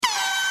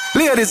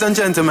Ladies and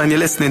gentlemen, you're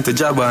listening to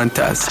Jabba and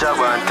Taz.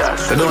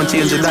 They don't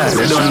change the dial,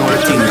 they don't know the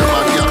thing.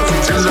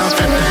 Till I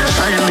finish,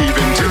 I ain't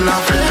leaving till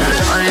I finish.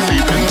 I ain't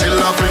leaving till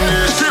I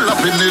finish. Till I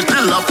finish,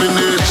 till I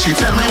finish. She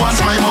tell me once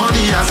my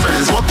money I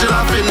spend, walk till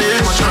I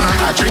finish.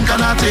 I drink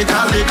and I take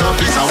a liquor,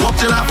 please I walk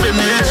till I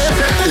finish.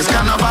 This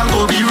carnival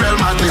go be real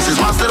madness,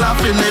 is my till I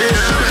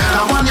finish.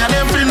 I want you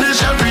to finish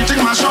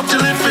everything, mash up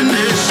till it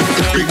finish.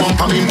 Big bump,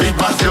 I mean big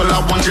bass, girl,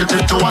 I want you to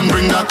and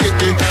bring that kick.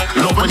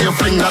 Love when you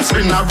fling that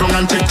spin that wrong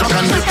and TikTok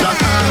and dip that.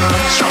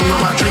 Strong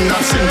when I drink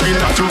that sin, bean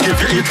that to give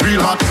you it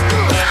real hot.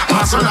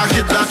 Mass when I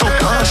hit that up,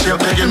 she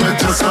begging me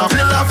to stop.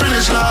 Till I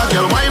finish, lad,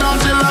 girl, wine on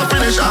till I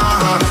finish,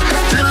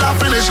 till I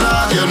finish,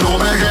 lad, you know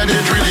my head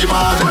is really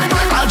bad.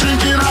 I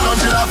drink it all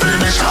until I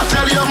finish. I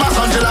tell you mass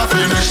until I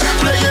finish.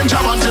 Playing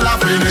jam until I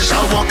finish. I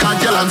walk and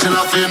girl until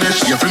I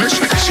finish. You finish?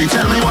 She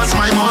tell me what's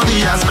my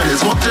money I spend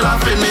is walk till I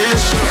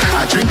finish.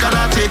 I drink and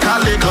I take a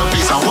liquor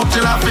piece. I walk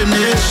till I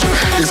finish.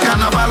 This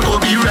carnival go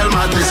be real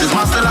mad. This is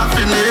my till I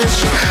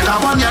finish.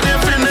 I want you to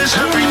finish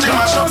everything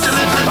I shop till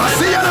it finish. I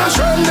see you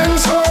trending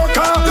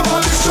soca.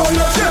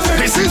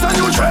 This is a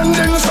new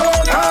trending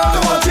soca.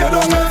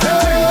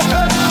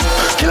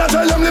 Killer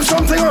tell them lift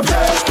something up.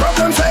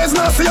 Problem says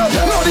nasty up.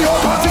 Now the whole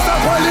party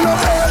start piling up.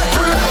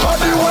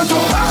 Everybody want to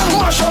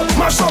mash up,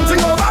 mash something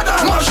up.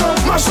 Mash up,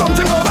 mash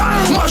something up.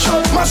 Mash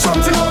up, mash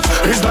something up.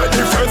 It's like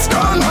the feds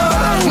gone.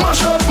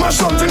 Mash up, mash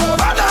something up.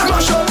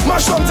 Mash up,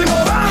 mash something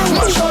up.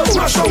 Mash up,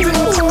 mash something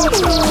up.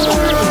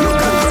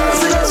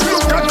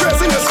 Look at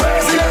craziness,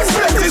 craziness.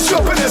 Plenty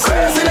stupidness,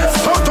 craziness.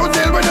 How to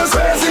deal with this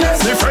craziness?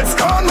 The feds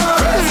gone.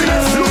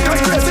 Craziness. Look at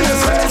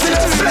craziness,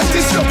 craziness.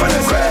 Plenty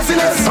stupidness,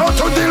 craziness. How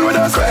to deal with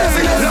this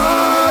craziness?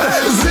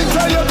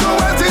 Zita, you do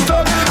it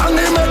up, and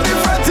they make the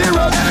fatty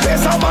rock.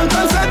 There's a man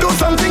can say do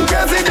something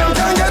crazy, them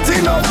can't get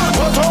enough.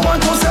 But I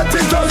want to set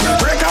it up,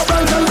 break a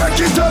branch and break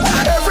it up.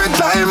 Every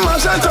time I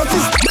shut up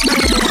this.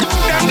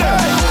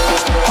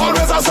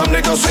 Always have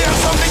something to say and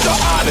something to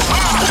add.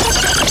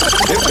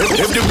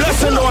 If the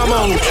blessing no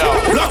amount,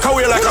 block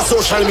away like a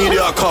social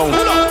media account.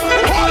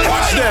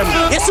 Watch them.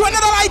 You see when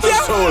they don't like you?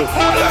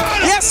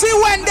 You see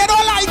when they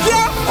don't like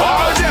you?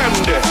 All them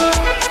there.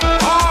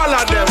 All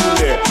of them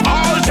there.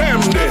 All them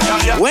there.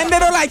 When they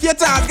don't like your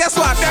time, guess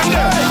what? Them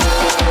there.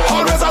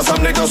 Always have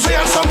something to say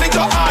and something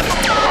to add.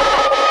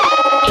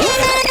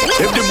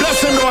 If the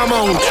blessing no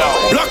amount,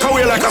 block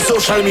away like a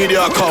social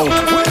media account.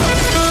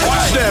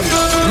 Watch them,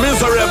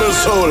 miserable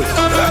soul.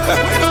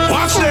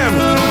 Watch them.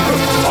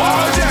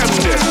 All them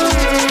there.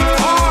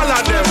 All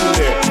of them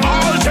there.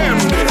 All them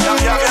there.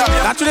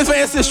 That's what it's for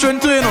your sister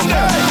too, you know.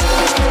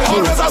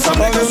 Always have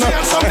something to say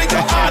and something to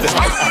add.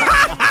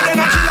 Then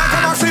I feel like a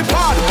maxi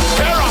pod.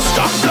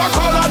 Rasta, block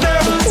all of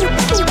them.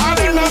 And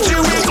then I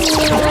feel it.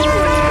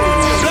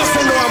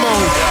 Blessing no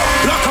amount.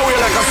 Block away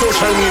like a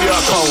social media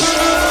account.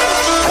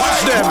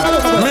 Watch them,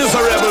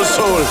 miserable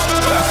soul.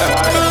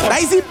 That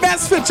is the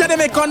best picture they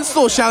make on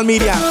social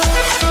media.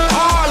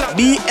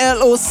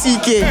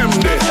 BLOCK.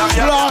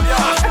 Block.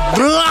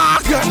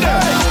 Block.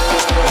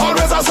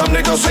 Always have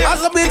something to say.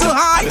 That's a bit too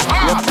high.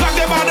 Block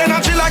them and then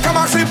I feel like a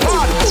maxi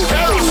pod.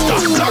 Rasta,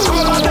 block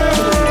all of them.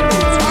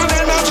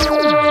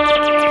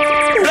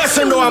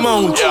 Blessing no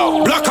amount.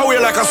 Block away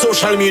like a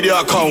social media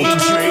account.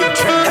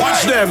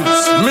 Watch them,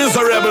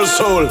 miserable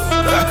soul.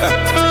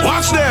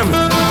 Watch them.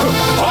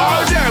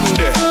 All them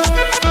there.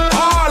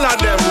 All of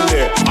them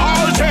there.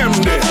 All them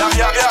there. Them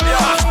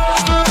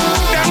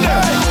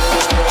there.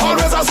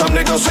 Always have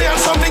something to say and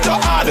something to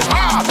add.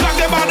 Block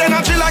them and then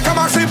I feel like a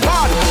maxi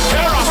pod.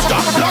 Rasta,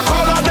 block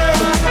all of them.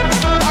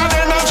 And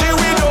then I feel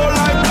we don't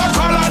like block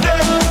all of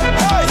them.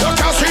 Hey, you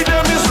can see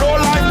them is low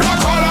like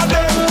block all of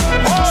them.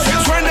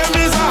 Since when them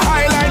is a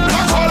highlight,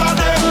 block all of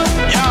them.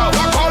 Yeah,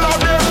 block all of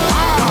them.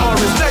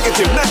 Always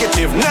negative,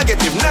 negative,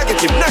 negative,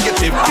 negative,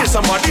 negative. Kill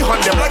somebody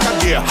on them like a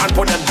gear and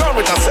put them down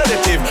with a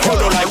sedative. You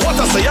don't like what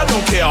I say, I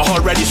don't care.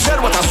 Already said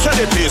what I said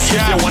it is.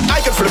 Yeah, when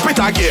I can flip it,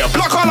 I gear.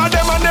 Block all of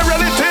them and their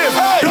relative.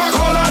 Hey, block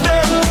all of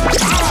them.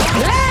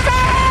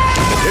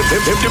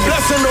 If the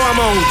blessing no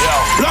amount,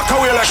 block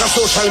away like a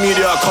social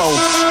media account.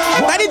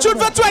 That is good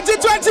for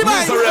 2020,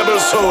 man. Miserable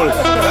soul.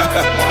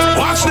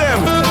 Watch them.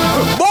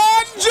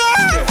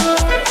 Bonjour.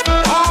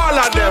 All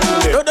of them.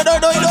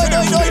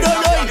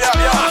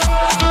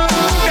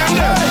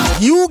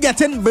 You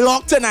getting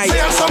blocked tonight.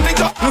 Say something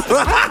to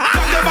block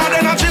them and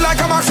energy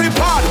like a maxi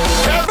pod.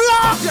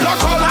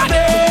 Block all of them.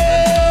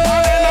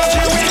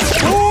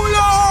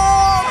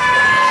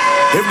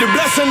 If the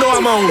blessing no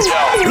amount,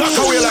 block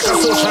away like a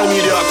social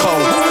media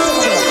account.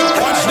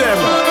 Watch them,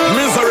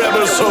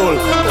 miserable soul.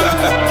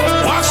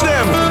 Watch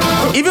them.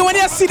 Even when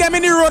you see them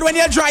in the road when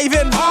you're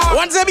driving,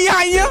 once they're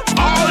behind you,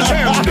 All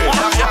them.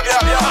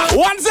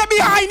 once they're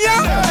behind you,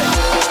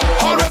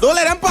 don't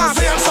let them pass.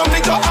 Say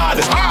something to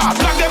add.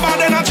 Block them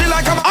and energy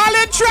like a all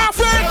in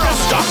traffic.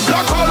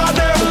 block all of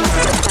them.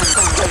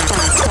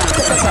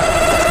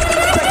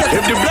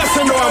 If the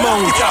blessing no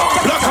amount,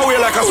 block away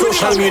like a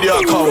social media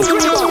account.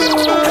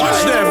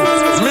 Watch them,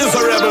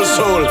 miserable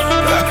soul.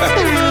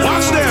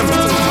 Watch them.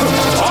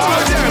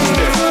 All them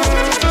there.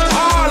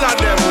 All of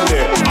them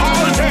there.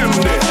 All them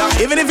there.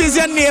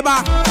 your neighbor.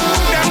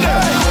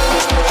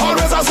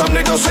 Always have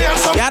something to say and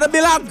some. You had to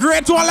build a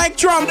great one like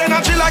Trump.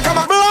 Energy like a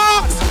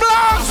blast.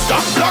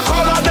 Stop, block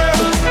all of them.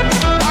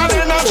 And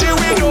energy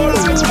we don't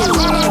like, block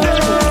all of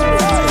them.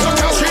 You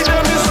can see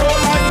them is low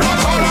like,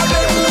 block all of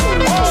them.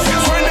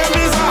 Since when them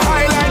is a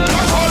highlight,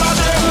 block all of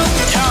them.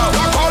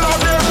 Block all of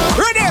them.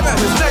 Ready?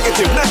 It's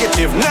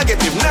negative.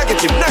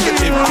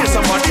 Here's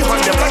somebody on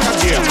them like a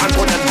deer and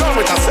put them down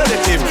with a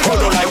sedative. You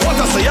don't like what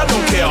I say, I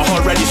don't care.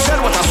 Already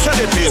said what I said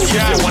it is.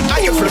 Yeah, what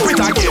I can flip it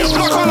again.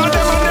 Block all of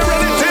them and they're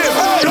relative.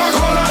 Block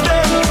all of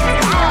them.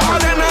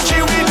 All energy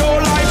we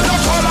don't like.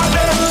 Block all of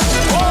them.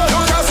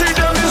 You can see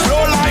them is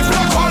low life.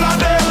 Block all of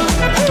them.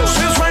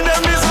 Since when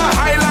them is a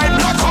highlight.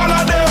 Block all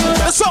of them.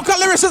 The so-called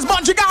lyricist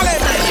Bunji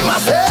Garlin.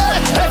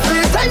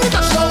 Every time you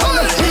touch the wall.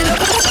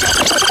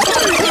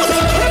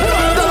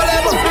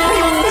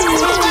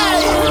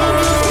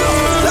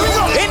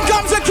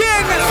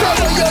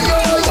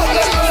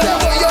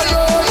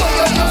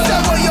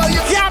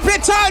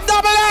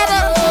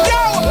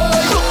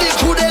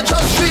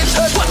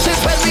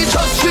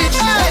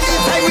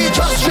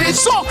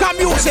 Soca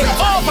music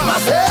over.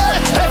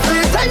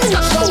 Every time you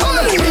touch the wall,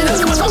 we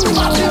just mash up the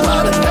party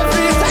band.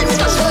 Every time you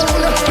touch the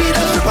wall, we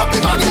just rip up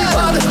the party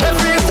band.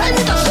 Every time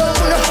you touch the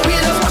wall, we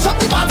just mash up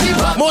the party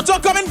band.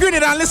 Motor come in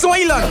Grenada and listen what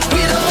he learn.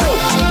 We just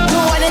do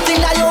anything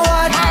that you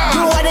want.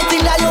 Do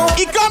anything that you want.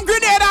 He come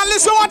Grenada and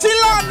listen what he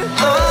learn.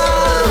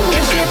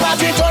 If the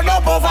party turn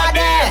up over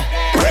there,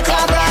 break a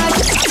branch.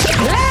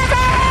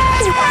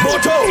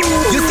 Moto,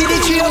 you see the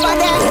tree over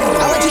there?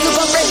 I want you to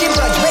come break the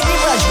branch, break the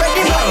branch, break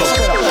the branch.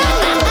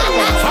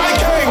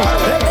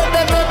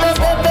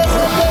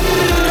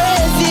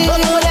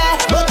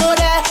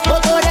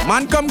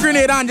 Man come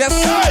Grenada and just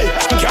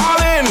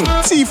Garlin,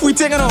 see if we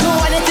take it out. Do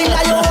anything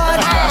that you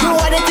want. Do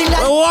anything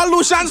that you want. All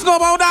Lucians know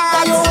about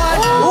that.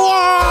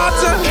 What?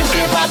 If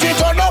the party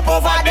turn up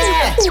over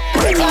there,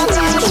 break a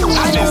branch.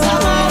 And it's a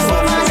house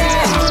over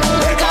there.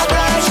 Break a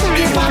branch.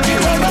 The party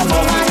turn up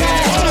over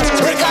there.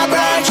 Break a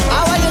branch.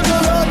 I want you to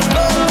run,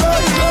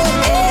 everybody.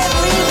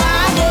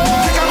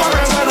 Take up a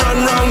branch and run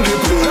round the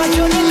place. Run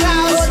to the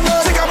crowd.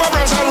 Take up a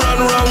branch and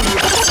run round the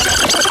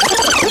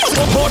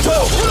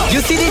Moto. You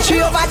see the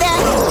tree over there?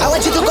 I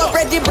want you to go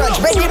break the branch,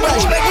 break the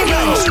branch, break the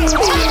branch.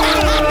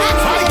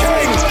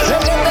 Viking.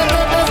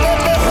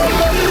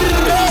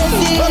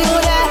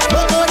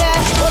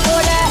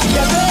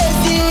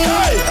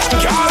 Hey,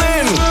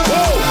 Garlin.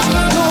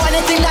 Do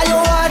anything that you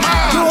want.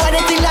 Do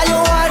anything that you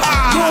want.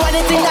 Do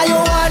anything that you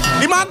want.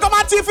 The man come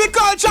at TV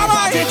culture,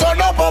 man. Party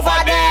turn up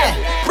over there.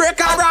 Break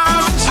a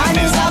branch. And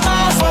it's a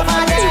mouse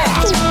over there.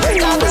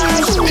 Break a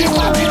branch. The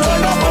party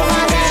turn up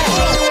over there.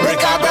 Break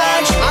a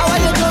branch. I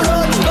want you to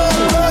run,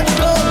 everybody.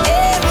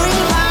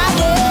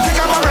 Take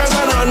up a branch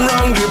and run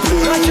round the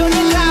place. Run to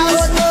the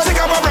crowd.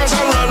 Take up a branch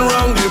and run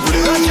round the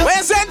place.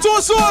 Where's that too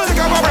soon?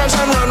 Take up a branch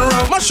and run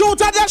round. My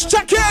shooter just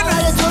check in.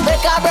 Ready to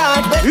break a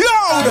branch,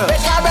 Loud.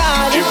 break a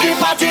branch. If the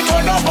party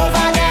turn up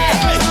over there,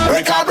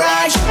 break a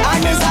branch.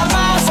 And it's a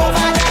mouse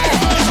over there.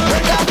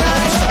 Break a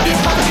branch. The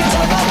party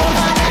turn up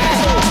over there.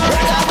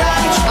 Break a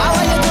branch. I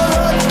want you to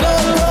run,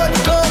 everybody.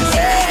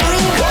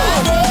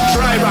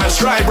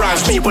 Try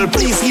branch, people,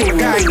 please hear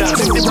guidance.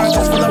 If the branch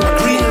is full of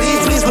green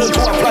leaf, please don't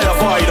to apply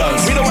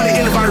avoidance. We don't want the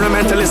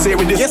environmentalists say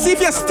with this. You see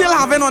if you're still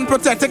having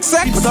unprotected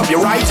sex. Put up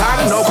your right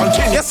hand, no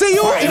continue. You see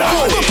you?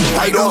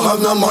 I don't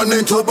have no money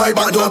to buy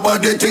bad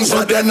body things,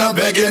 but then I'm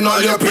begging all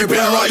you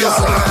prepare all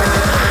yourself.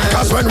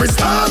 Cause when we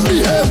start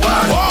behave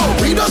bad,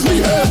 we just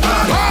behave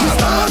bad. We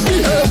start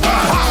behave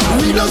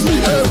bad, we just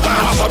behave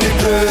bad.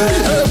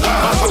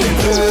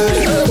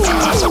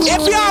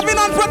 If you're having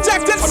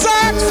unprotected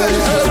sex.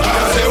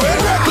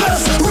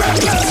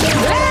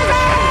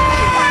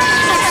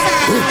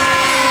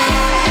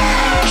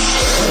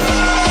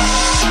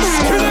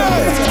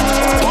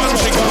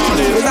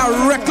 He's a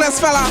reckless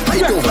fella.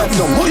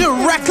 You're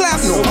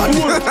reckless.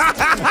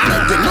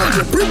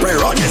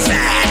 Prepare on yourself.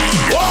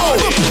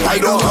 I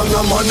don't have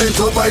no money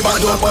to buy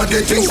bad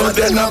body things, but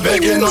then I'm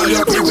begging all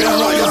you prepare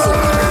on yourself.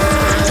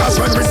 Cause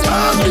when we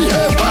start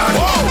behave bad,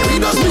 we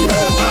just behave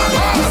bad.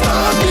 We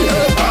start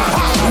behave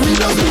bad, we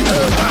just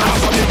behave bad.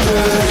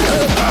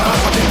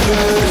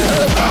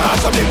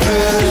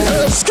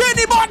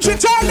 Skinny Bunji,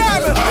 tell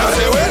them. I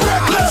say we're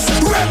reckless,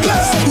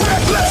 reckless,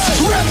 reckless,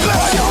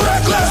 reckless,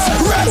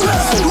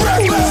 reckless, reckless,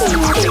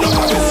 reckless.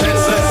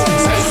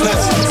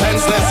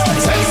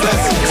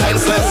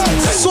 Senseless.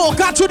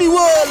 Soca to the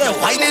world.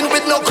 Whining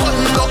with no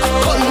conduct.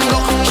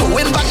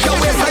 Showing back your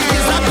waist like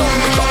it's a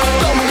dumb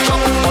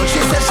truck. All she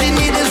said she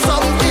needed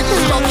some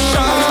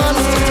instruction.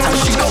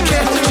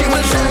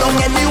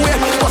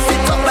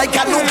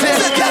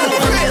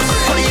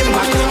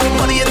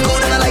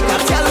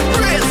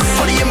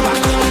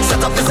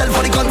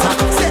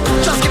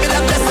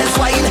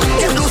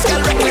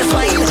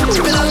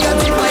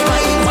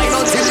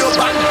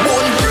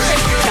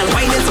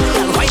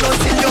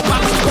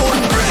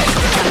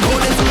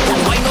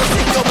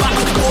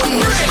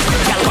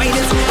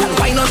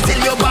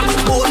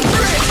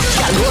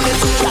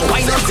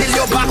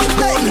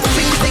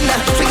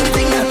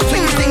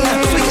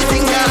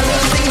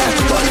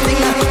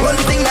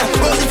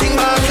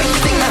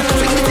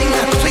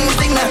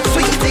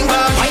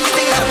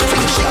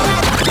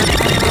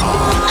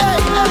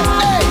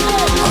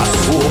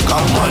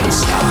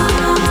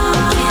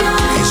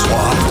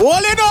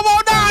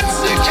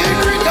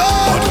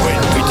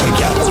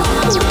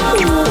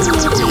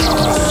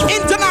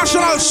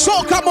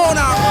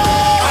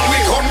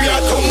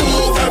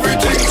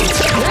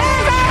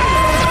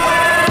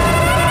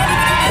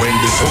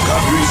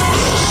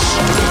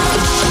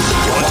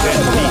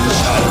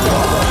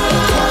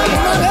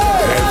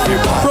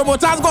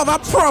 promoters go have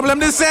a problem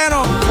this year,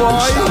 no?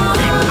 Boy,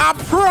 a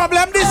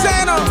problem this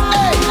year, no?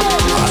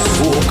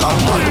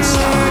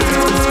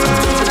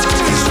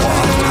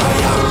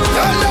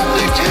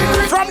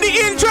 From the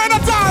intro,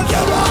 not all.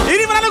 You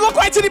didn't even go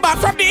quite to the back.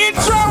 From the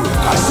intro. 1,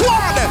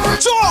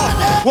 2,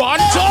 1,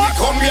 2.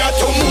 Come here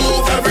to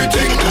move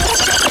everything.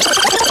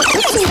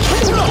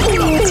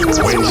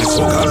 When the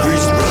soca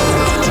breeze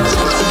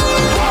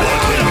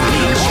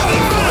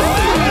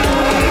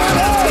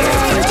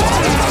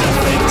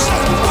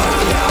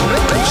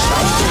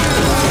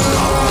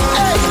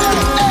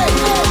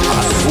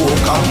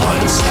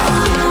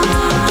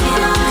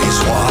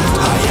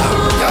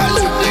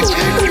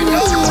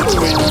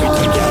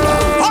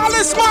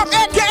Holly Smart,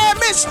 aka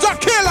Mr.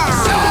 Killer.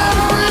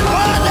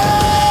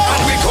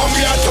 and we come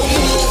here to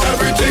move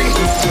everything.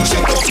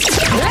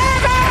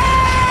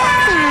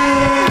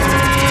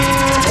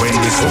 When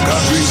the soca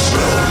breeze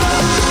blow,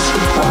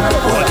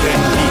 what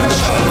then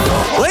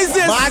What is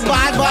this? Bad.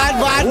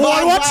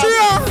 Wall watch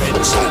here.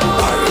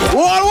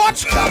 Wall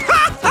watch.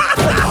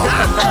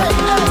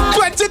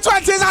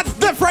 2020 is a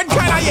different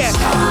kind of year.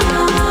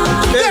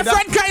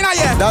 Different kind of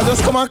year. Now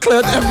just come and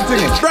clear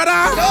everything.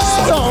 Brother.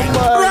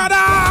 Stumble.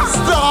 Brother.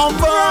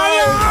 Stumble.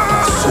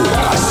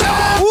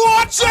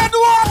 Watch it.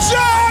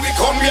 we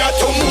come here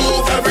to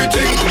move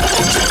everything.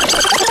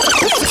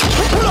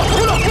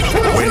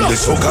 When the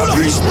soca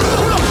breeze blow,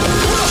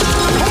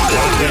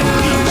 what then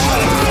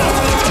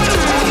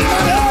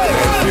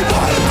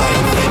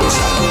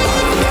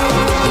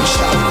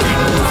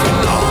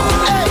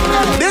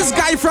This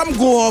guy from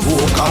Guava.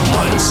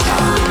 This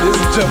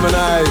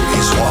Gemini.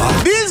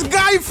 This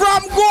guy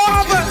from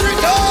Guava.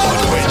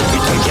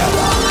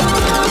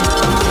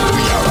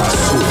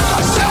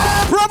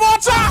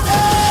 Promoter.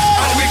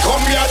 and we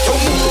come here to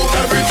move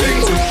everything.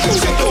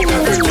 Sit down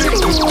everything.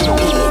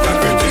 Move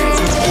everything.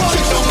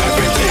 Sit down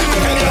everything.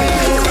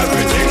 Move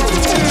everything.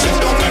 Sit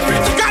down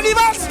everything.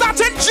 Carnival start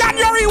in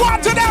January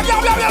 1 to them.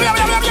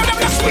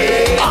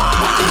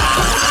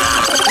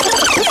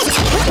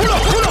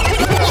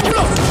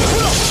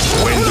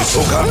 When the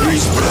soca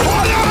breeze blow,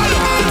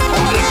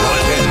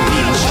 what then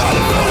mean shall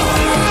flow.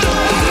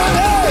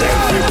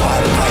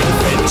 Everybody my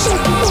friends.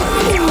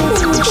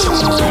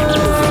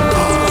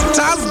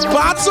 That's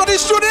bad, so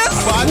this shoot is?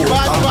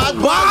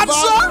 Bad,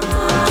 so?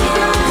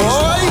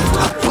 boy.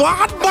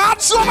 Bad,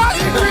 so man.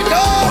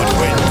 But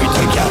when we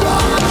together,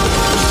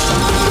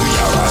 we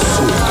are a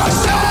soca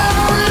star.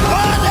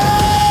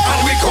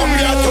 And we come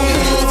here to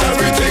move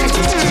everything.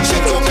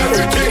 Sit down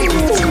everything.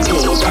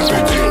 Move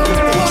everything.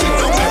 Sit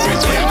down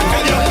everything.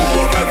 Can you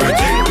move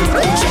everything?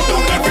 Sit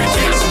down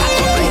everything.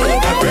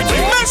 Move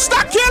everything.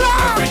 Mr. Killer.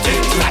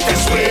 Everything that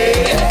is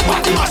way.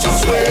 What must you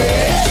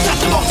sway? That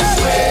must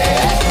sway.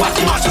 What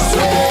must you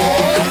sway?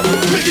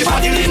 With the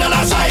body lean on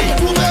our side.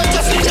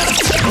 Just lean on.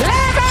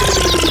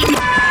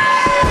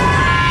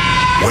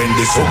 When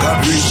the soca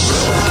breeze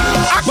blow,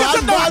 I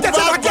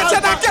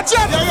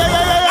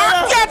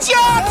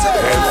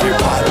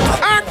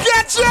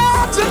catch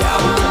it.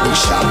 we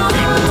shall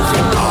be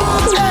moving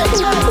on.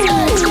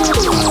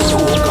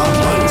 Soca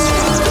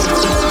monster.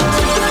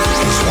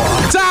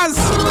 Taz,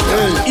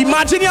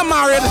 imagine you're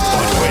married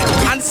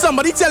and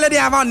somebody tell you they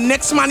have a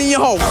next man in your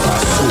house.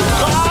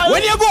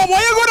 When you go,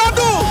 what you gonna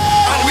do?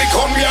 And we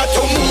come here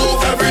to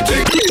move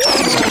everything.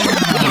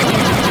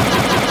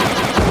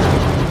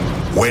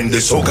 When the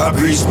soca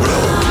breeze blow,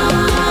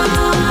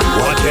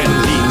 what then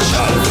mean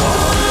shall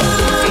fall.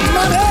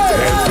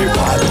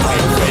 Everybody my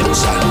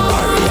friends and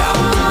barrier,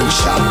 we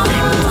shall be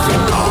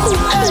moving on.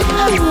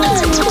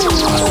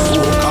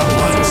 Soca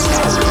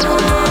monster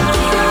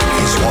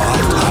is what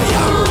I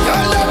am.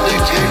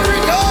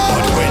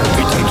 But when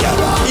we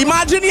together,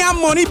 Imagine you have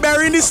money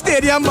buried in the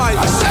stadium, boy. we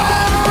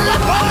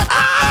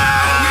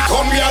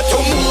come here to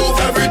move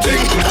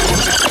everything.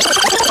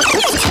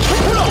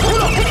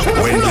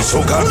 When the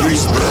soca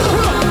breeze blow,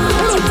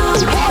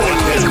 what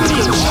then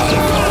mean shall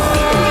fall.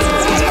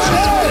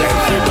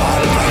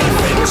 Everybody my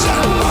friends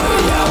and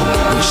barrier,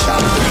 we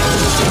shall be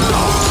moving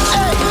on.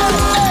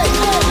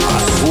 A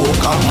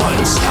soca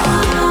monster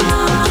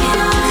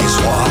is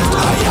what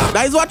I am.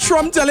 That is what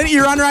Trump telling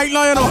Iran right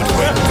now, you know.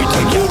 When we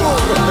together,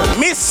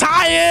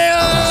 Missile!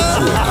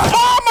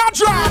 Bomber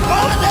drop!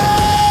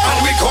 and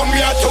we come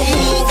here to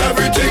move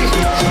everything.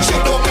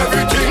 Shut up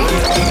everything.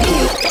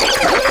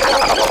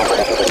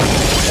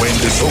 When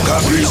the soca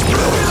breeze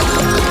blow,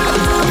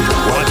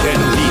 what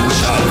then mean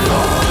shall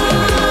fall.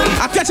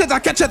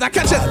 I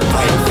catch it.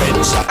 My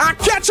friends I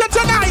catch it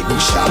tonight. we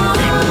shall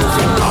be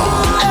moving on.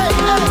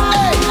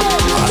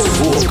 A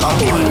soca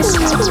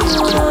monster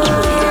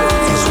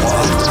is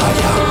what I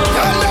am.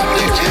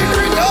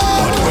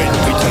 But when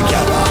we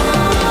together,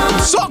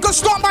 Soca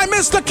stop by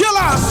Mr.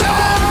 Killer.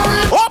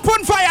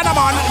 Open fire, the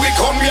man. we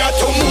come here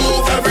to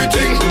move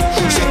everything.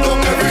 Sit down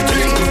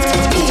everything.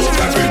 Move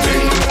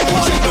everything.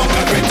 Sit down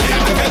everything.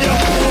 Can you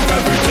move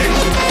everything?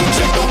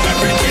 Sit down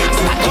everything.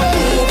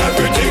 Move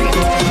everything.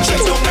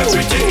 Sit down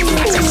everything.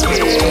 That's a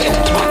sway.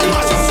 What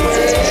must you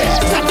sway?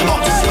 That's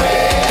about to sway.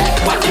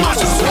 What must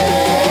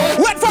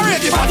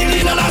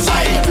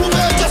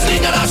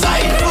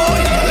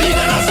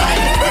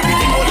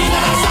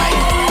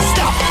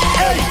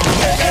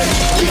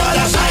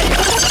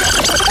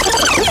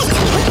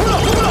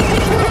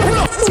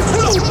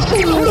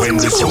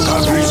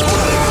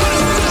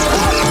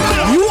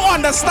You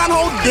understand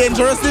how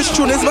dangerous this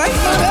tune is, right?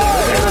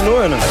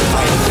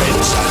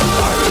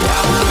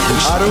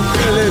 I don't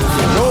feel it.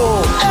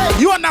 No.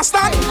 You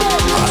understand?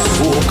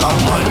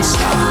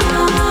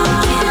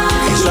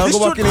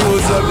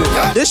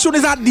 This tune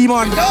is a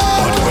demon.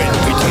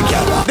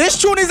 This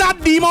tune is a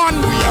demon.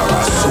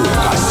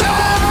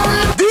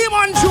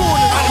 Demon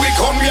tune. And we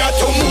come here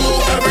to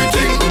move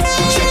everything.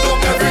 Shake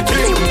up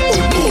everything.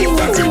 Move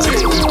everything.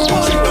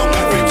 Shake down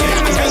everything.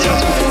 Can you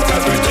move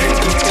everything?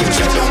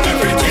 Shake down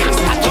everything.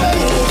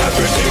 Move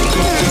everything.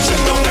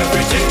 Shake down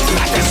everything.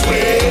 Like a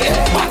sway.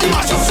 Body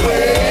mash up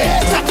sway.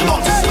 Start the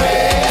bounce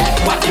sway.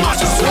 Body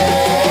mash up sway.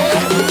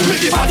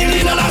 Make your body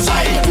lean on our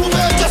side.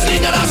 Just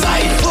lean on our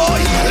side.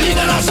 Boy, lean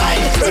on our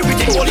side.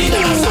 Everything will lean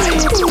on our side.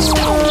 The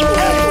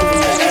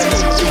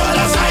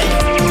other side.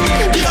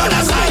 The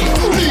other side.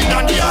 Lean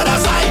on the other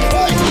side.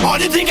 All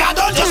the thing I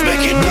don't just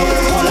make it blue.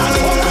 Hold on,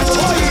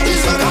 boy.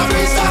 This is how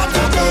we start.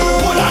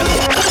 Hold on.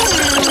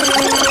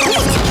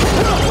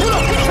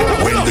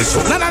 When this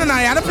No,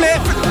 you have to play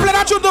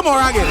that tune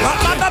tomorrow again.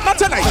 Not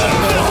tonight.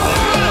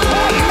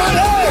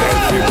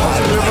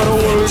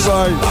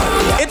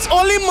 It's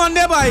only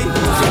Monday, boy.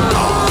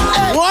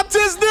 What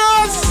is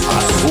this?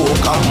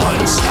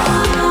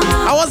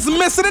 I was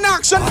missing in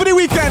action for the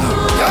weekend.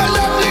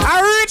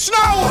 I reach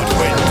now.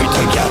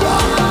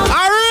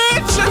 I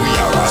reach.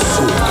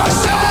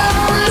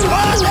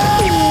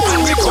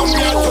 we come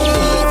here to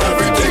move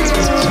everything.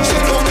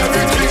 Shake down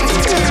everything.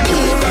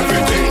 Move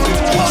everything.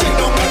 Shake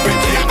down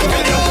everything.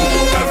 Can you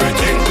move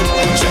everything?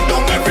 Shake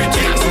down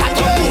everything.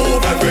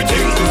 Move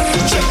everything.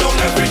 Shake down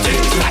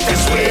everything. Like a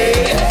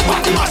sway.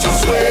 Body mash up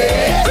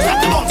sway. Start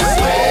the bounce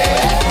sway.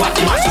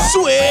 Body mash up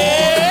Sway.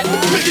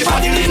 make the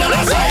body lean on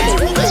our side.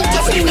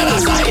 Just lean on our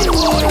side.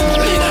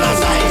 Lean on our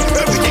side.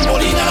 Everything will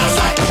lean on our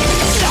side.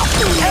 Stop.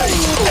 Hey,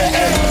 hey,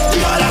 hey. The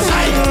other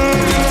side.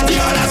 The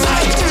other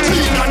side.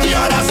 Lean on the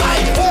other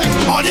side.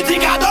 All the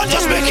thing I don't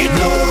just make it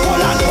blue.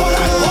 Hold on,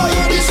 boy.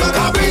 This one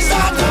can be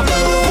start to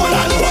blow. Hold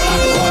on.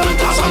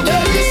 Cause I'm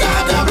there, we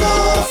start to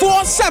blow.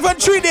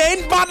 473, they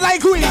ain't bad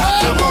like we.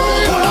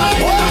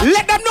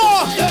 Let them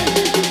know.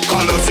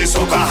 Call us the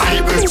soca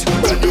hybrid.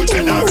 The new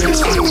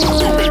generation. We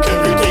make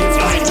everything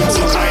fly.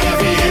 Soca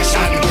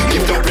aviation.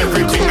 Lift up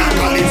everything and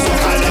call it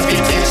soca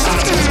levitation.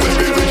 When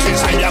we reach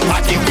inside the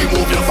party, we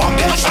move the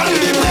foundation.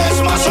 The place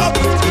mash up,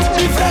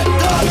 different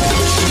done.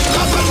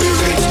 Cause when we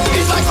reach,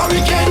 it's like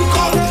hurricane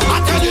come. I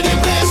tell you the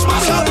place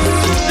mash up,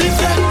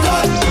 different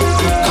done.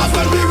 Cause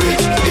when we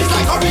reach, it's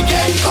like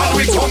hurricane come.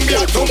 We come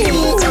here to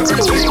move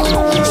everything.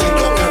 Shake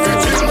down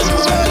everything.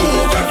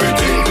 Move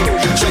everything.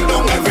 Shake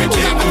down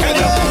everything. Can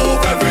you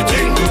move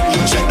everything?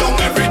 Shake down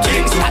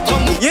everything. Start to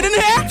move. You didn't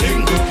hear?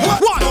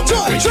 1, 2,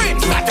 3.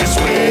 Start to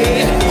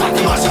sway.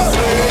 Body mash up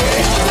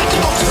sway. Start to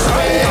bounce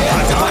sway.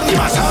 Body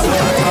mash up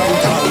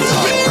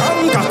sway.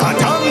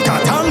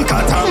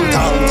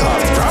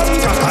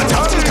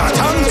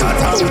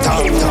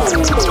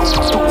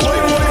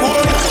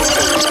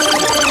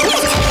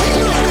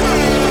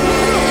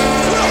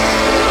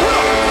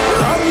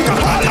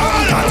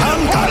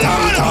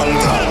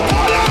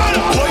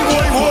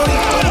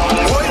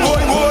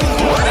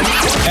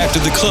 After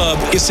the club,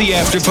 it's the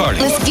after party.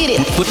 Let's get it.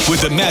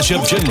 With the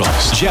Mashup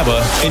Generals, Jabba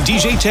and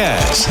DJ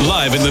Taz,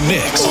 live in the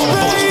mix.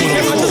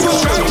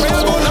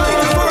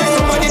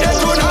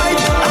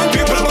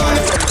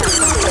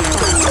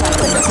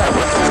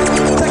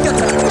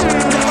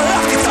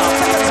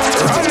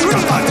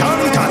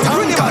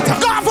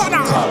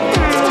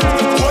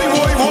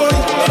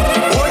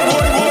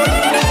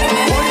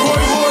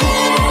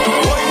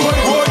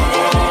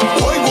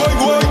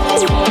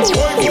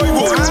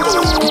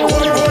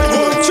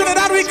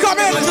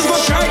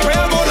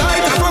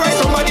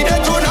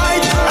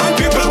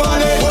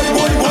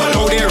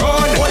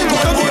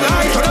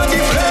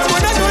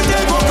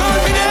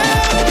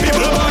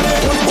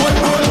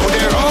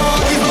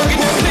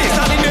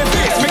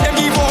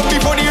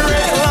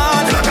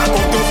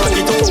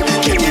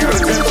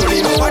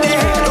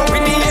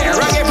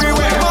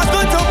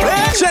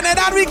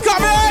 Trinidad, we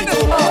come in.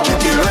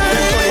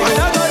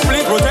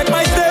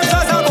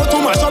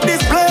 Trinidad, we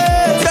come in.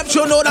 Them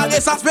should know that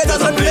this aspect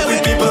doesn't play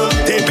with people.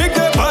 They big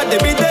their butt, they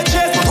beat their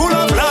chest, full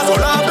of blast,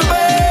 all of the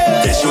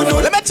bed. They should know.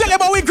 Let me tell you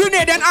about we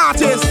Grenadian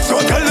artists. So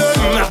tell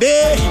them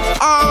They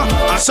are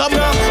some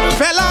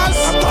fellas.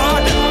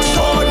 bad,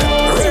 son,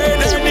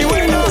 rain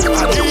anywhere.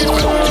 A deep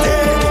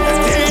day,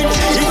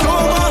 it's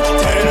over.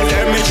 Tell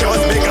them it's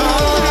just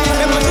begun.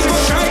 Them just go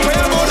try to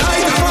have all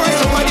night.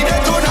 Somebody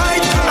dead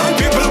tonight, and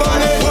people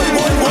want it.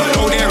 One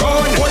on their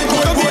own. Go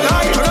go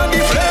light, turn on the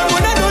flame.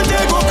 When I don't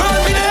take go call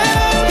me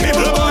there.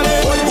 People want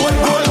it.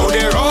 One on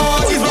their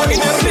own. It's back in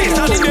their place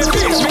and in their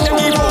face. Make them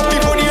give up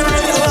before the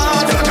rain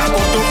start. Like I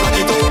come to flag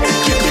it up.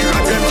 Keep the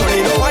rats them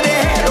turning over their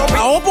head.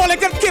 I hope all they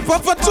can keep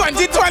up for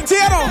 2020,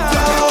 you know.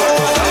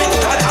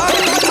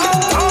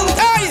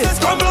 Hey!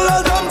 Scramble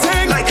all damn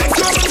thing like a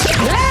scramble.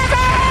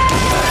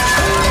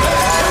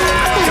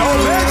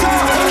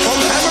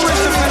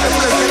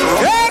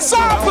 Yes,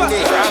 up!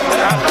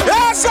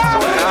 Yes,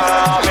 up!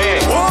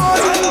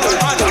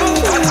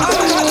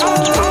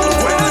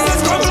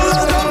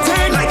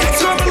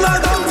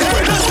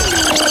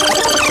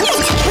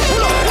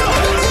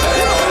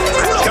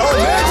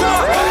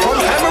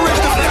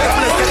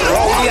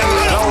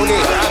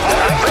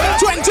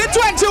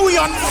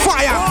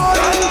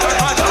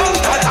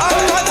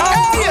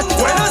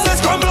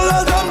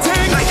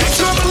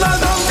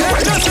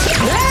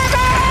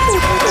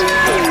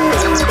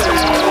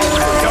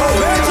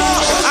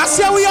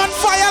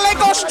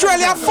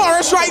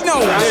 dance right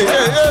now.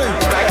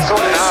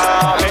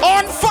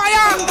 On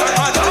fire.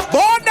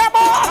 Burn them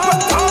up.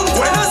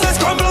 When I say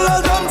scramble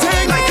all them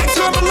thing, like it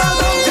scramble all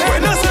them thing.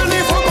 When I say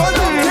leave up all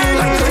them thing,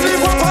 like it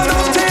leave up all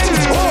them thing.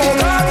 Oh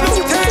God, no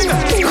thing,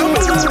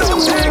 scramble all them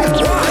thing.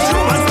 Watch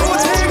you man no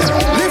thing,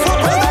 leave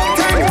up all them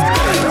thing.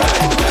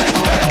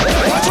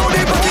 Watch how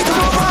the body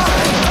come over.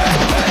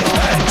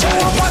 Show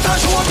up what I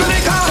show up the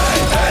liquor.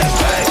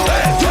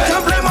 You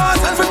can blame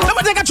us and Let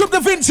me take a trip to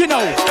Vinci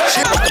now.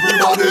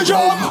 everybody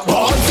jump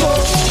on so.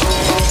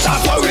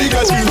 That's how we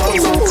get you out.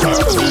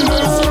 Service.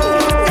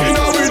 In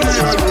a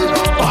video,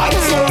 bad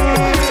so.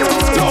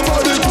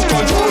 Nobody to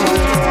control.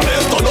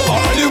 Let's turn over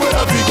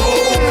anywhere we go.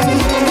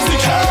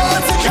 Sick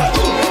head.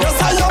 Yes,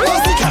 I am a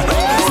sick head.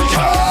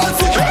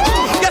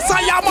 Yes, I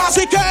am a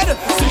sick head.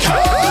 Sick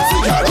head.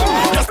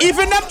 Yes,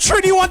 Even them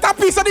Trini want a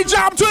piece of the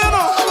job too, you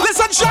know.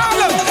 Listen,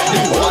 Charlotte.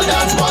 all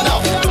that's one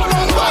up.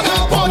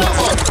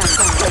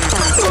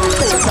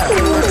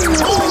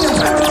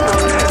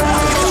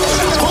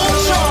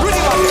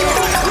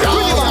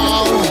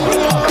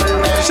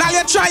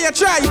 Shall you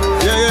try?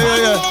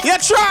 Yeah. You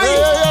try.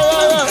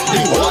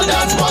 All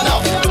that's one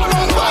up.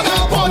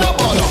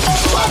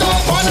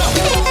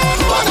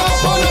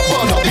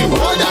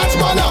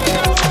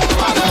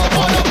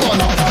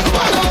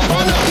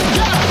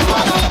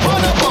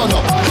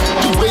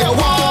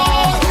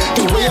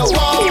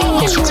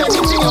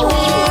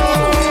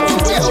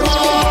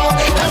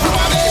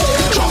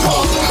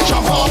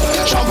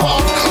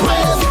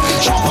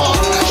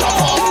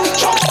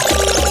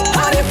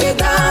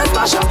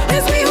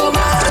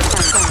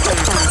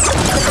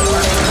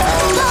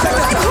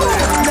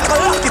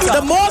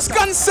 The most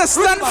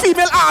consistent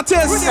female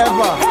artist. Ever.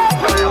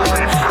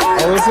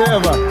 I will say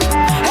ever.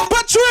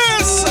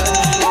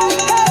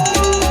 Patrice.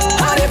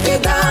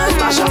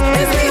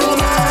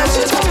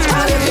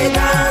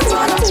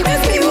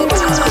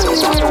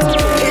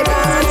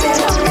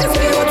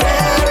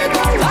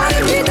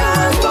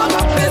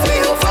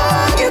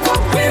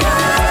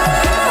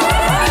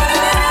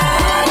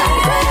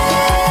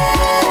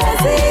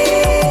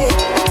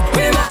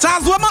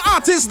 Charles, where my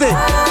artist there?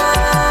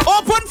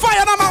 Open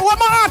fire now, man. Where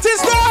my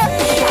artist there?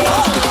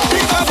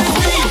 Because it's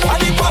me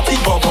and the party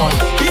go on.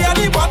 We and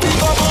the party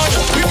go on.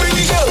 We bring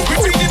the girls, we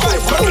bring the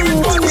vibes, when we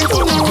party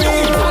go on. We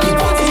and the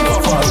party go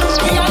on.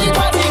 We and the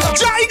party go on.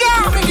 Jaiga,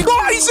 go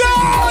easy.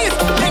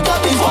 Make up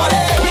the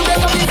party, we make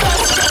up the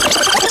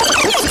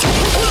dance.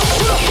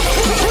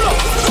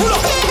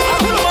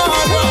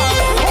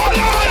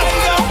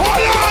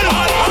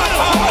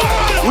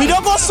 We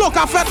don't go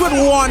soca fete with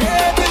one,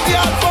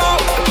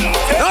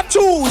 not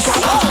twos,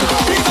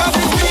 Because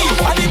it's me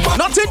and the party.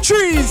 not in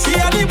trees. We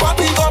and the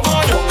party go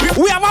on.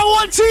 We have a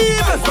whole team.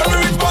 When we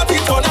reach party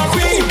turn and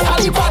we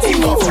and the party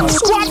go on.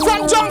 Squad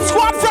from Jump,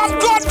 squad from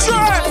Country.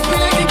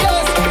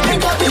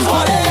 Make up the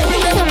party, we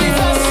make up the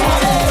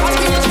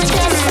dance.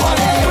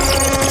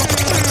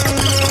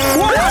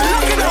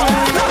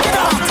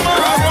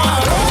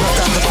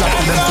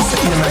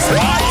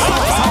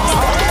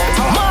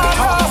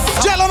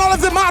 Gel on all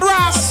of the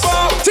Maras.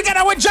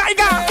 Together with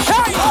Jaiga.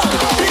 Hey.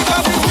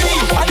 Because it's me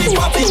and the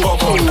party go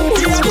on.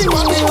 We and the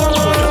party go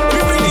on. We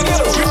bring the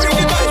girls, we bring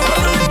the vibes, when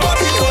we reach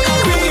party turn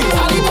and we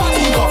and the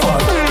party go on.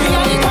 We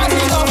and the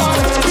party go on.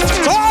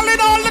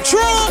 Calling all the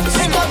troops.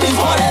 Make up the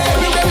party,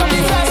 we make up the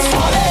dance.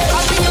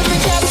 I think it's the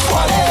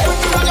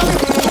dance.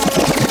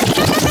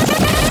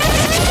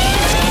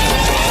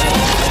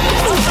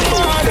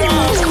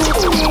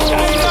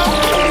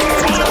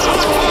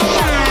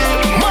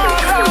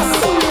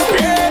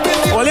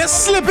 Well, you're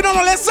slipping on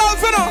all yourself,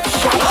 you know.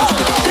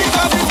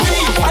 Because it's me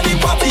and the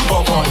party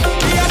go on.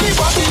 We and the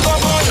party go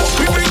on.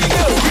 We bring the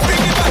girls, we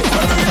bring the vibes,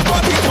 when we reach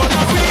party turn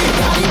and we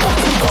and the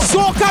party go on.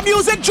 Soca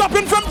music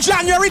dropping from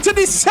January to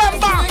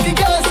December. The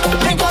girls,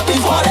 make up the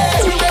party,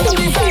 we make up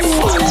the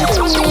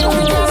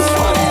dance.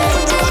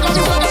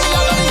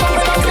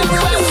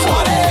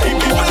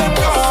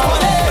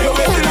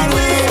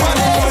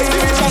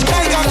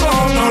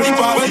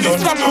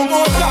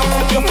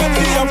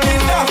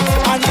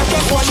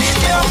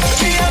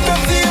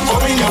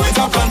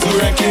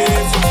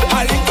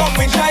 I link up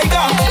with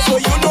Jaiga, so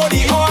you know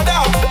the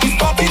order. This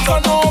party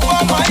turn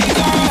over, my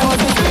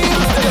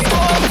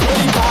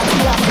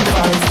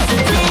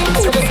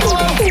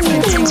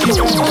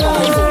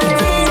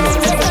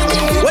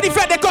What if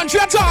you had the country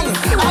at tongue?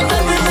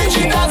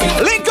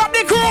 Link up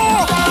the crew.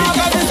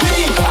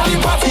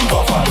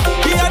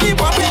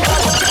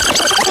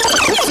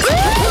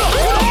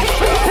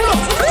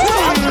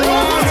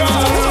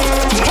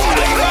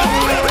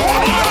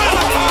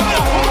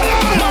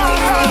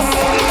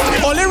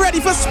 Only ready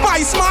for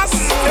Spice Mass.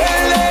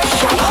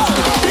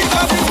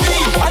 Because it's me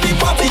and the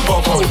party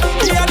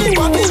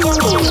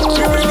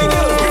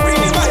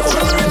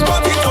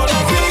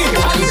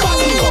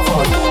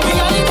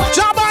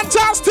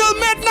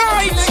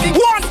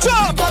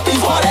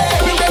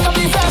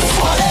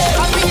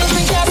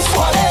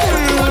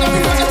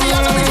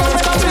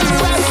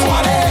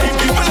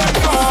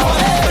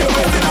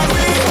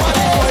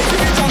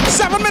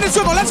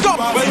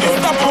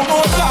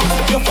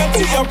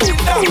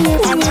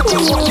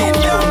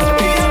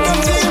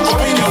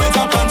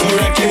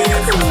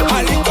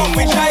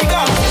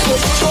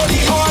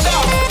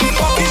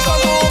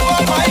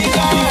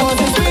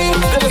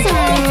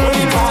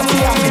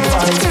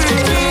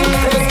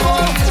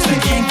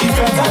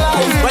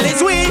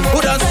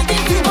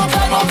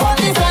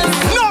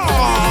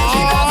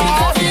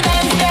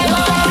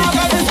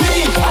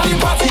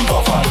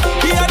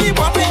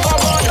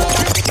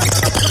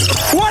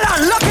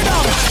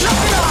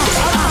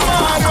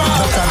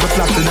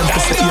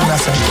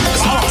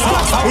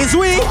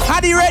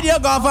are the radio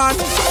govern.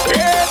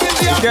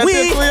 We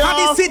are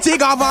the city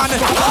govern.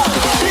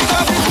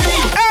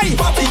 Hey,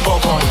 party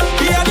govern.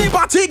 We are the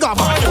party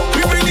govern.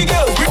 We bring the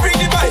girls, we bring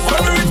the vibes.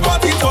 When we reach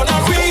party, turn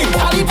and we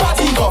are the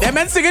party govern. Them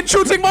men singing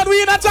shooting, but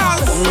we in a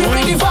chance. We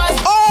bring the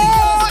vibes.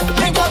 Oh,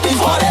 drink up this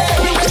water.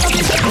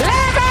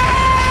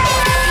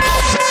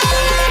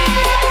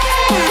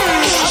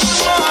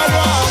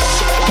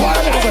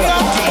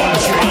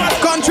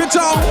 country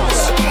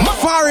towns,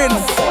 foreign,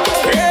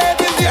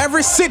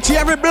 every city,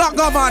 every block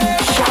govern.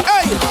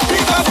 Hey, we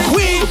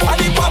are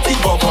the party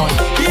govern.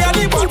 We are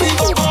the party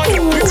govern.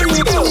 We bring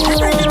the girls, we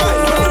bring the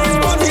vibes.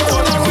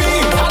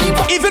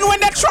 Even when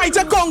they try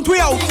to count we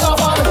out,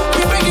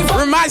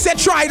 remind say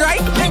tried,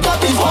 right? Drink up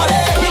this water.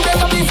 We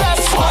drink up the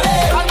fest water.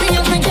 And we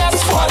use the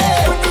gas water.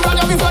 We rock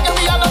up the flag and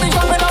we are gonna be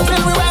jumping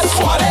until we rest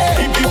water.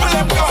 People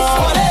them come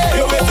water.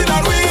 You're waiting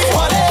on we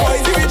water.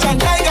 Boys the rich and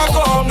tiger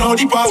come. Now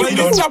the power we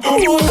don't chop your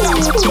moon.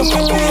 Jump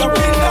into your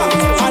pinna.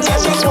 And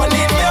that's just one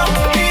in there.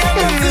 Me and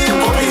them team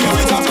coming here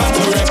with a plan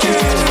to wreck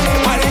it.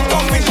 And it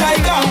come with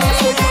tiger.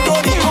 So you know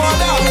the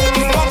order.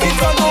 This party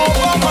turn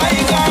over my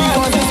God.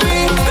 Cause it's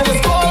me that is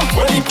cold.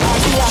 When the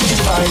party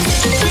occupies.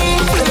 Me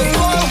that is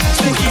cold.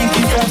 Sticking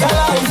defense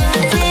alive.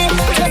 Me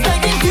just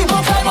making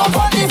people climb up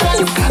on the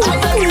fence. And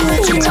when we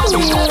reach it, I'll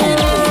be telling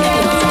them.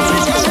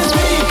 Because it's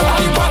me,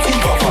 I'm the party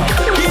governor.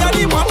 We are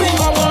the party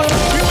governor.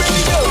 We bring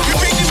the girls, we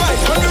bring the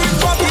vibes. When we reach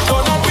party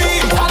turn and we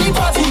are the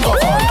party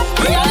governor.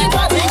 We are the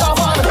party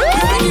governor. We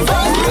bring the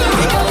vibes, we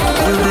bring the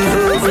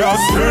girls. We are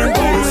smelling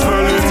good,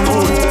 smelling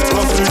good.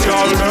 Plastic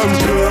all them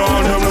here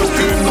and them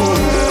looking good.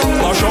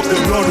 Mash up the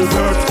bloody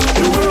dirt,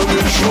 the way we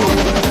should.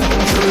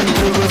 Drink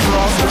till we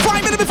frost.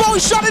 5 minutes before we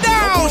shut it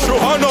down. Push your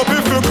hand up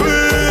if you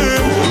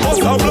clean.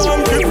 Must have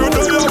long if you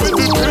die with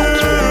the team.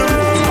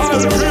 I'll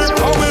drink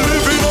how we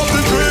living up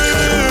the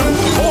dream.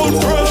 Hold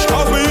fresh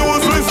cause we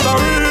use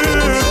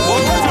Listerine.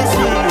 What did you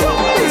see?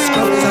 This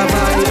club is a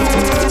vibe.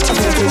 I'm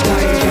here to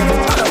dive in.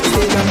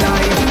 Upstage and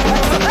dive.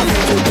 I'm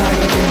here to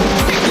dive in.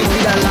 Keep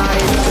it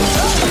alive.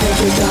 I'm here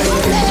to dive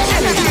in.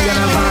 Energy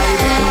and a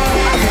vibe.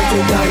 I'm here to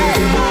dive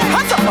in.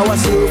 Our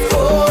surf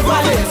over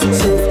this,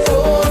 surf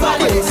over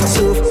this,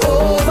 surf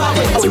over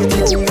this,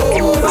 surf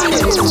over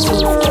this, surf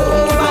over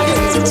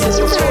this,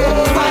 surf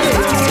over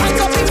this. I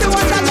come if you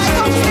want that I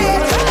come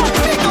straight.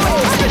 Pick away,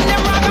 spin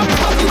them round and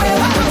pop the well.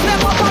 Toss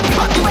them up and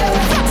pop the well.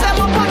 Flex them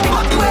up and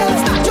pop the well.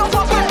 Snatch up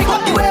and pick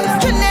up the well.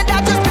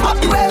 Trinidad just pop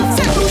the well.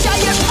 Saint Lucia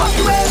yes pop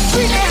the well.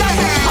 Trinidad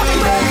just pop the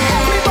well.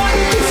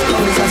 Everybody this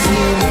club is a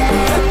scene.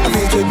 I'm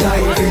here to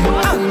dive in.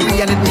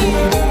 Angry and the team.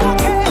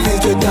 I'm here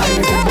to dive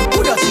in. Who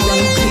does see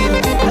and clean?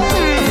 I'm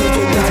here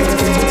to dive in.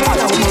 All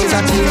our ways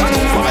are clean.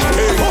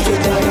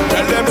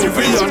 Tell them if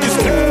we on this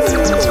stage,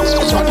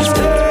 on this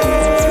stage,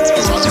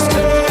 on this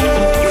stage.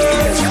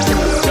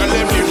 Tell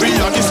them if we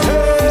on this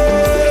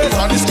stage,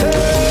 on this stage,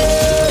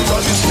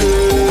 on this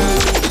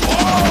stage. Oh,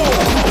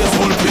 this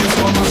whole place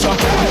come a shop.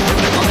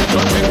 They come to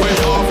take way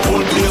off,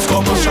 whole place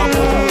come a shop.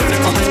 They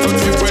come to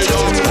take way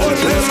off, whole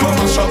place come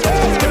a shop.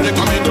 They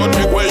come to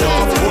take way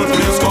off, whole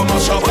place come a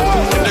shop.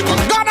 They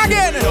come gone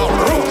again.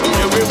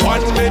 Every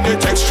 1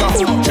 minute extra,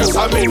 just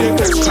a minute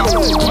extra.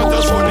 But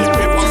just one in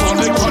papers on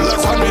the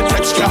colors and the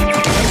texture.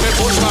 Let me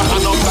push my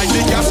hand up like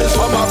the gas is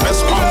from a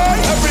Vespa.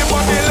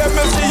 Everybody let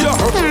me see you.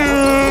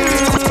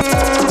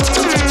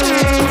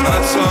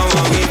 That's all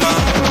my viva.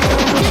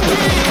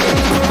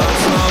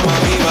 That's all my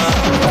viva.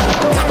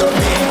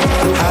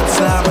 That's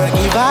all my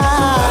viva.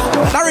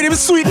 That really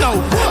was sweet now.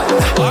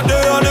 Are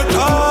they on the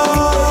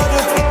card?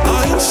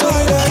 I'm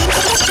inside.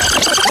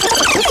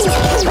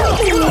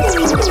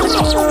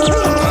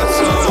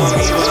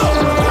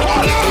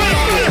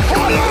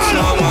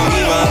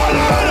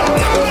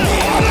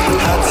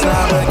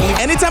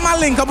 Anytime I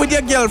link up with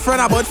your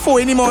girlfriend about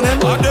 4 in the morning,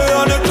 Are they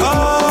on the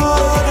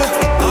card?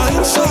 I'm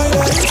inside.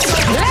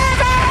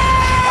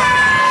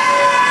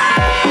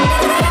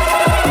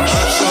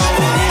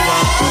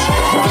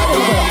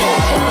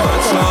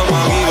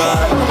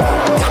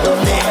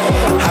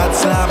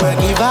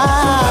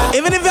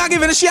 even if you're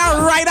giving a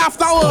share right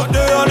after work, Are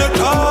they on the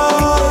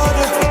card?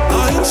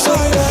 I'm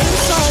inside.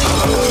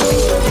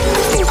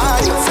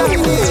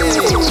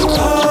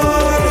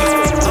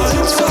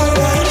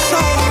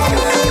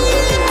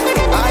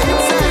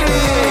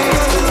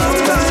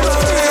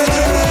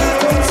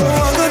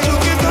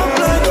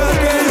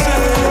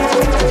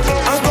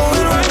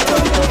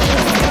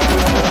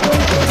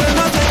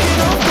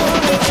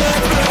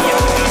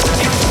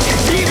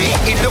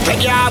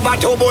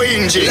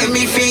 Let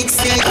me fix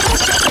it.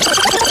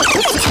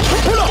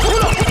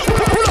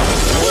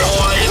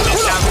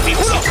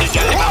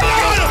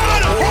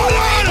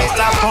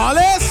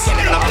 Hollis!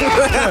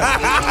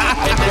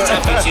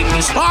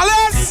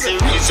 Hollis!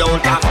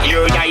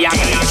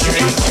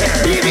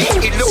 Baby,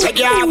 it look like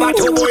you have a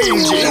turbo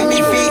engine. Let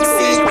me fix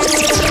it.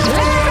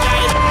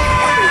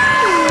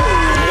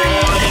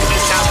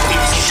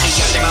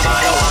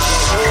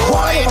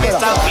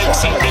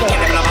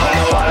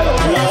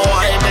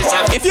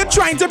 If you're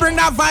trying to bring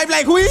that vibe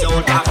like we,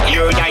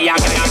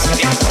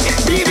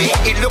 Baby,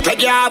 it look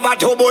like you have a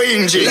turbo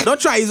engine. Don't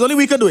try, it's only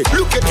we can do it.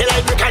 Look at the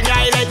light, look at your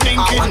eye like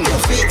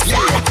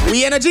blinking.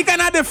 We energy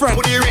kinda different.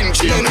 Put the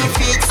wrench in.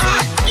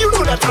 You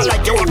know that I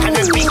like you walk on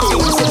the beat.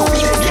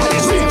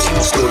 Wrench,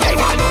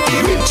 screwdriver,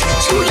 wrench,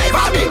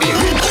 screwdriver, baby,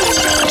 wrench.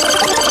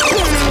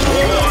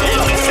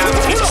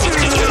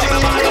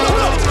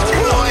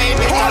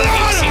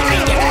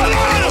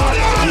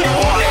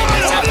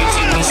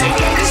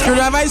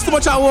 Screwdriver is too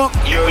much at work.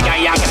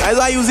 That's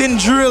why using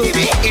drill. Let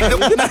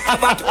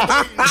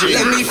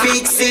me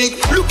fix it.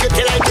 Look at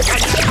the light, look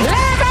at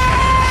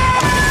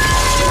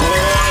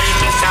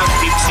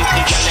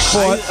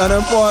Port and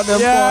then port, then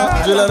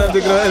port. Drill and then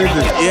dig out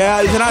anything.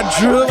 Yeah, it's not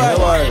drill, man.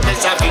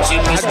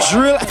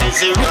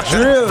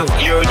 Drill.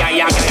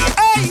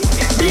 Hey!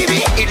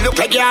 Baby, it look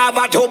like you have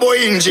a turbo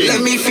engine.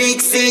 Let me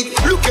fix it.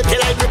 Look at the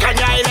light, look at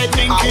your eye like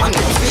blinking.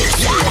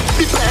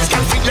 The pliers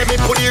can fit, let me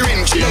put the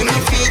wrench in. Let me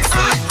fix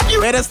it.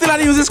 Wait, they still have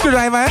to use a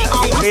screwdriver, eh?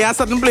 There are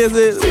certain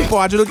places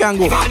power drill can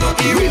go.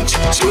 Wrench,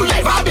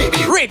 screwdriver,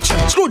 baby. Rich,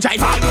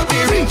 screwdriver.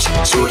 Wrench,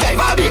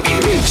 screwdriver, baby.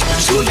 Wrench,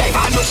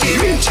 screwdriver, not the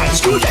wrench.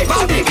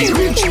 Screwdriver, baby.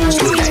 Wrench,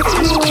 screwdriver,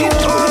 not the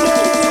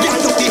yeah,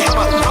 look the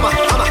hammer, hammer,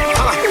 hammer,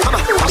 hammer, hammer.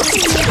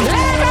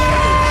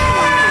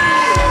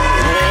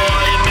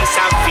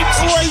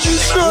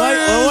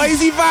 Why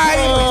is he vibe? I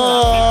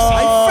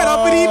fed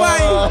up with him,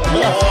 vibe.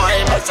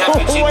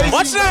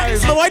 Watch that.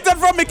 The white one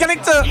from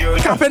mechanic to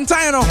carpenter,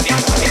 you know.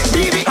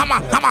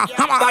 Hammer, hammer,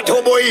 hammer. That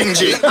turbo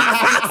engine.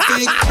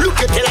 Look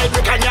at the light,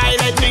 look at your eye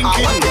like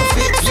blinking.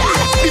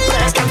 The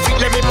pliers can fit,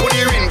 let me put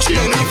the wrench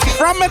in.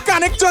 From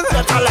mechanic to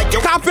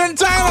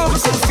carpenter, you know.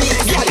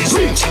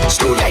 Wrench,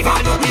 screwdriver,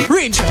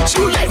 Rich,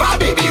 screwdriver,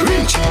 baby.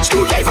 Wrench,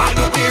 screwdriver,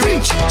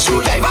 wrench,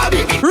 screwdriver,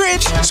 baby.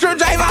 rich,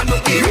 screwdriver.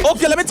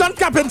 Okay, let me turn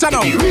carpenter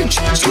now. Wrench,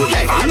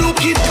 screwdriver,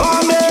 look it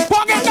coming.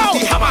 Pocket now.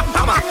 Hammer,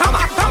 hammer,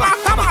 hammer, hammer,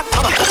 hammer,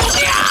 hammer.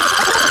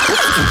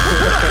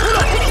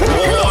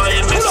 Boy,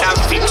 Mr.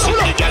 Fix it,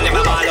 the girl in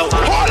my ball.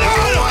 Boy,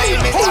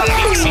 Mr.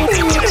 Fix it, the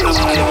girl in my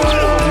ball.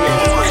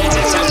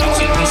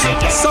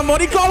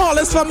 Somebody call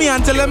Hollis for me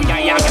and tell him,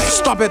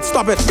 stop it,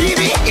 stop it.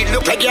 Baby, it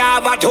look like you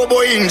have a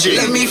turbo engine.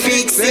 Let me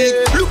fix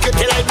it. Look at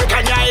the light, look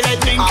at your eye like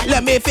blinking.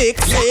 Let me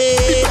fix The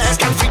it. pliers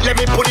can fit, let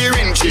me put the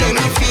wrench in. Let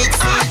me fix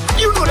it.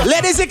 You know that.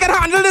 Ladies, you can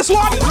handle this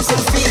one.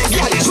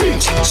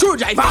 Wrench,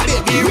 Screwdriver,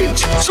 baby.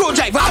 wrench,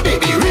 Screwdriver,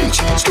 baby. baby, wrench,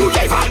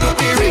 screwdriver,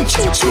 wrench,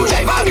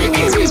 screwdriver,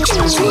 baby, wrench,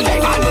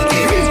 screwdriver,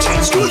 wrench,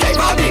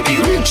 screwdriver, baby,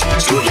 wrench,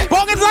 screwdriver.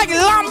 Pockets like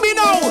Lambi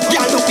now.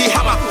 Yeah, look the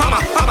hammer,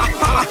 hammer, hammer,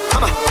 hammer,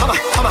 hammer, hammer,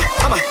 hammer,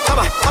 hammer,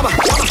 hammer, hammer, hammer.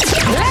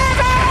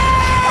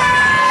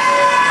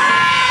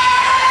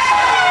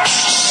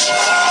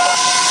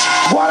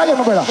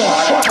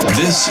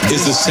 This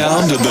is the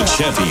sound of the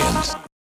champions.